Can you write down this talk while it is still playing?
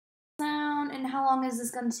And how long is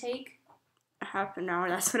this gonna take? Half an hour.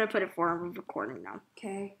 That's what I put it for. I'm recording now.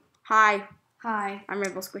 Okay. Hi. Hi. I'm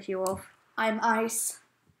Rainbow Squishy Wolf. I'm Ice.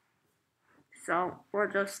 So we're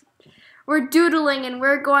doodling and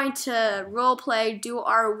we're going to roleplay, do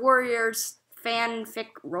our Warriors fanfic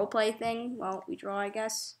roleplay thing. Well, we draw, I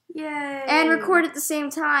guess. Yay! And record at the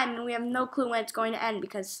same time, and we have no clue when it's going to end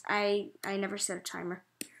because I never set a timer.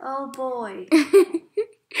 Oh boy.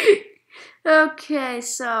 Okay,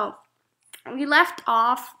 so we left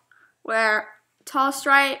off where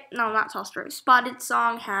Spotted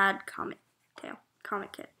Song had Comet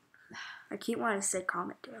Kid. I keep wanting to say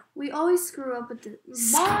Comet Tail. We always screw up with the...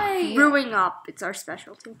 Why? Screwing up. It's our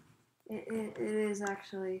specialty. It is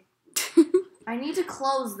actually. I need to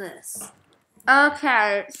close this.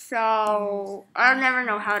 Okay, so I never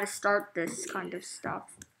know how to start this kind of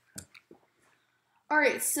stuff.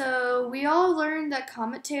 Alright, so we all learned that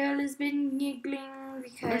Comet Tail has been giggling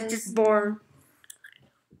because... It's just bored.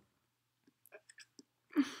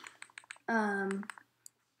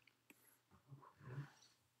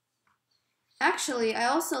 Actually, I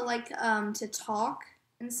also like to talk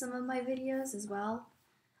in some of my videos as well.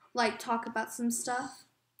 Like, talk about some stuff.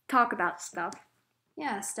 Talk about stuff.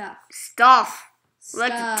 Yeah, stuff. Stuff.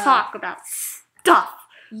 Let's talk about stuff.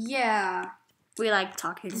 Yeah. We like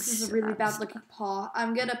talking. This is a really bad looking paw.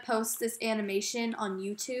 I'm gonna post this animation on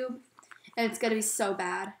YouTube, and it's gonna be so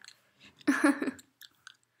bad.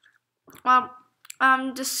 Well,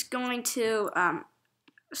 I'm just going to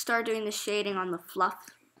start doing the shading on the fluff.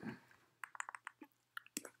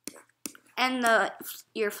 And the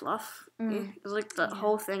ear fluff. Like the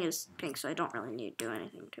whole thing is pink, so I don't really need to do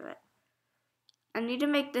anything to it. I need to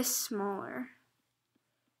make this smaller.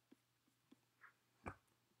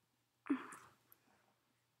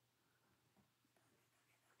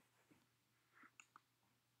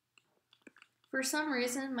 For some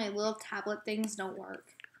reason, my little tablet things don't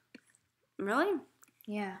work. Really?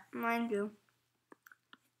 Yeah. Mine do.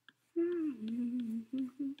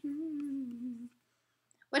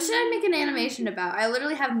 What should I make an animation about? I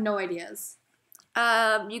literally have no ideas.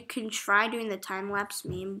 You can try doing the time-lapse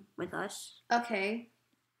meme with us. Okay.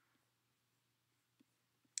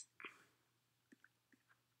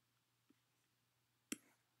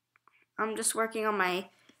 I'm just working on my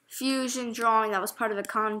fusion drawing that was part of the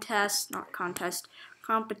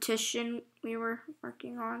competition we were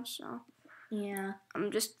working on, so. Yeah.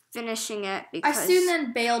 I'm just finishing it because... I soon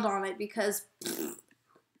then bailed on it because...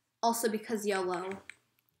 Also because YOLO.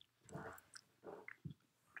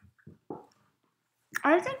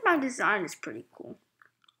 I think my design is pretty cool.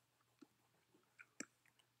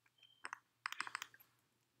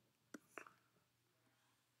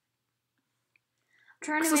 I'm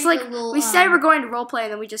trying to So make it's like, a little... we said we're going to roleplay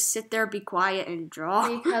and then we just sit there, be quiet, and draw.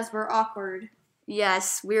 Because we're awkward.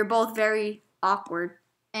 Yes, we are both very awkward.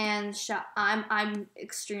 And shy. I'm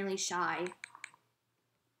extremely shy.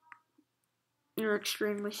 You're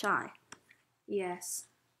extremely shy. Yes.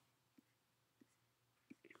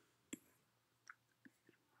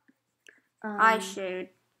 Eye shade.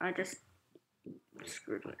 I just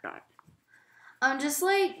screwed with that. I'm just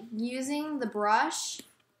like using the brush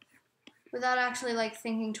without actually like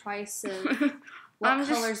thinking twice of what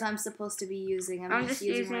colors I'm supposed to be using. I'm just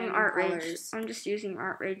using Art Rage. colors. I'm just using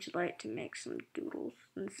Art Rage Light to make some doodles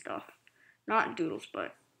and stuff. Not doodles,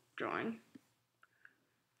 but drawing.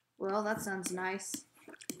 Well, that sounds nice.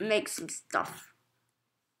 Make some stuff.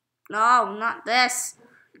 No, not this.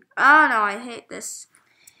 Oh no, I hate this.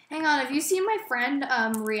 Hang on, have you seen my friend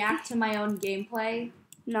react to my own gameplay?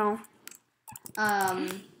 No.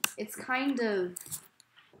 It's kind of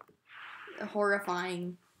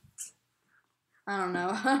horrifying. I don't know.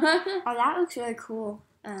 Oh, that looks really cool.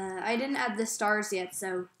 I didn't add the stars yet,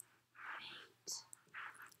 so...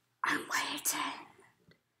 I'm waiting.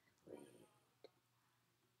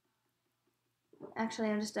 Actually,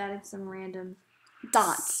 I'm just adding some random...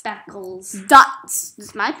 Dots. Speckles. Dots.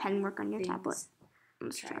 Does my pen work on your Things. tablet?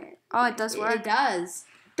 Let's try it. it. Oh, it does work. It does.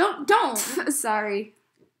 Don't! Sorry.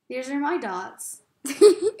 These are my dots. I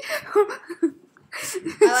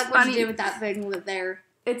I like what you did with that thing with there.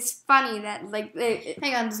 It's funny that, like...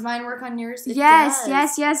 Hang on, does mine work on yours? It yes,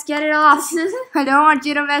 does. get it off. I don't want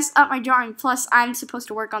you to mess up my drawing. Plus, I'm supposed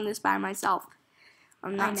to work on this by myself.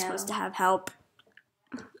 I'm not supposed to have help.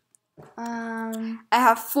 I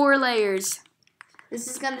have 4 layers. This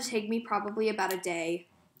is going to take me probably about a day.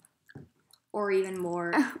 Or even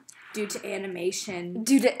more. Due to animation.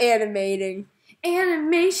 Due to animating.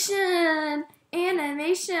 Animation!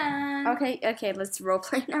 Okay, let's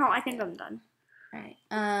roleplay now. I think I'm done. Alright.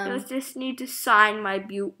 I just need to sign my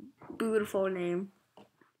beautiful name.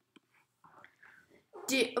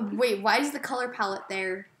 Wait, why is the color palette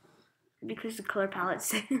there? Because the color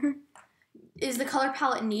palette's there. Is the color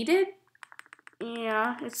palette needed?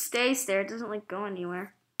 Yeah, it stays there. It doesn't like go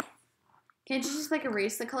anywhere. Can't you just like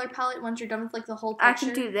erase the color palette once you're done with like the whole picture? I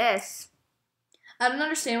can do this. I don't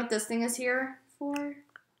understand what this thing is here for.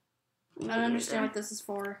 I don't understand what this is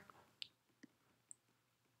for.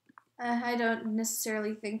 I don't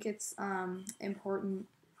necessarily think it's important.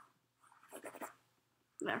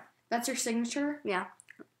 There. That's your signature? Yeah.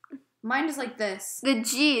 Mine is like this. The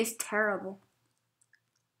G is terrible.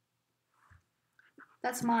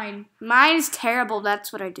 That's mine. Mine is terrible.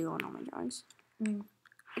 That's what I do on all my drawings. Mm.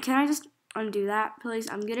 Can I just undo that, please?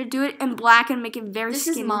 I'm going to do it in black and make it very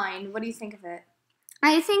skinny. This is mine. What do you think of it?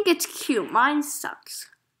 I think it's cute. Mine sucks.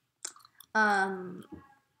 Who's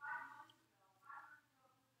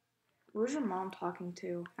your mom talking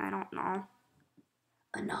to? I don't know.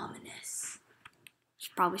 Anonymous. She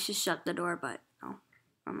probably should shut the door, but no,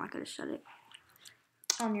 I'm not going to shut it.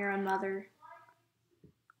 On your own mother.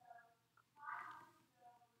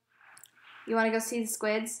 You want to go see the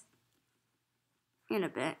squids? In a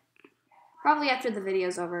bit. Probably after the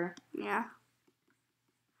video's over. Yeah.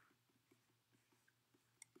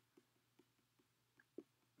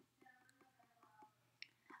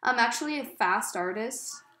 I'm actually a fast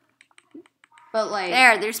artist. But like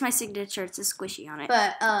there's my signature. It's a squishy on it.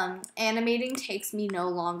 But animating takes me no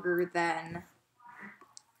longer than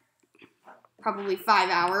probably 5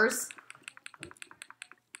 hours.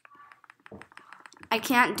 I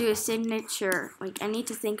can't do a signature. Like, I need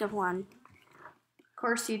to think of one. Of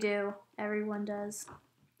course you do. Everyone does.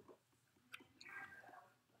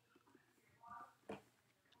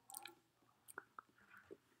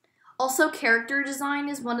 Also, character design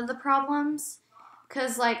is one of the problems.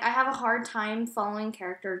 Because, like, I have a hard time following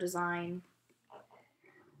character design.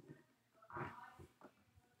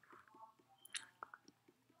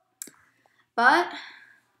 But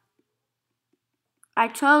I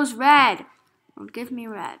chose red. Well, give me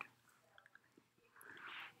red.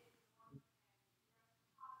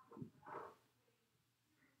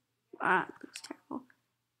 That's terrible.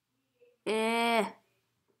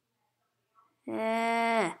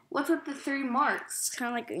 what's with the 3 marks? It's kind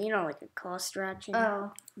of like, like a claw stretching.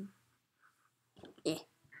 Oh.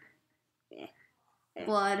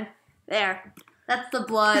 Blood. There. That's the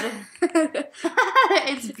blood.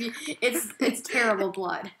 it's terrible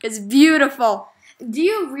blood. It's beautiful. Do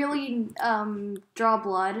you really draw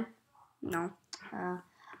blood? No.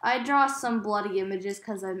 I draw some bloody images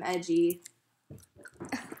because I'm edgy.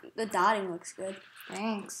 The dotting looks good.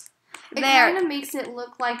 Thanks. It kind of makes it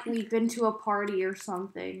look like we've been to a party or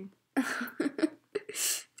something.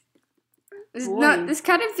 This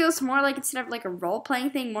kind of feels more like, instead of like a role-playing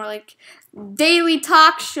thing, more like daily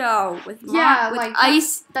talk show with like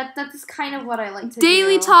Ice. That's kind of what I like to do.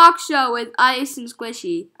 Daily talk show with Ice and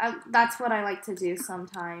Squishy. That's what I like to do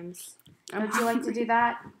sometimes. Don't you like to do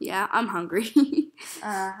that? Yeah, I'm hungry.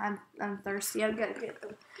 I'm thirsty. I'm gonna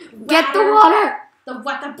get the water. The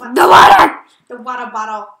water bottle. The water. The water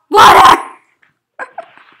bottle. Water.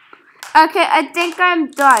 Okay, I think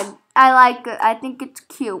I'm done. I like it. I think it's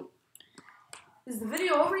cute. Is the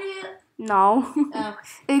video over yet? No. Oh.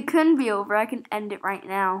 It couldn't be over. I can end it right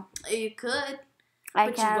now. You could.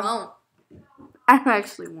 But you won't. I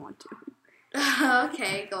actually want to.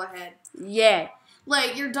 Okay, go ahead. Yeah.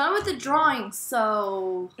 Like, you're done with the drawing,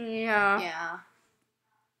 so... Yeah. Yeah.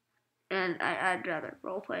 And I'd rather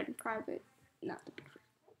roleplay in private. Not the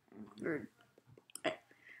picture.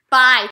 Bye.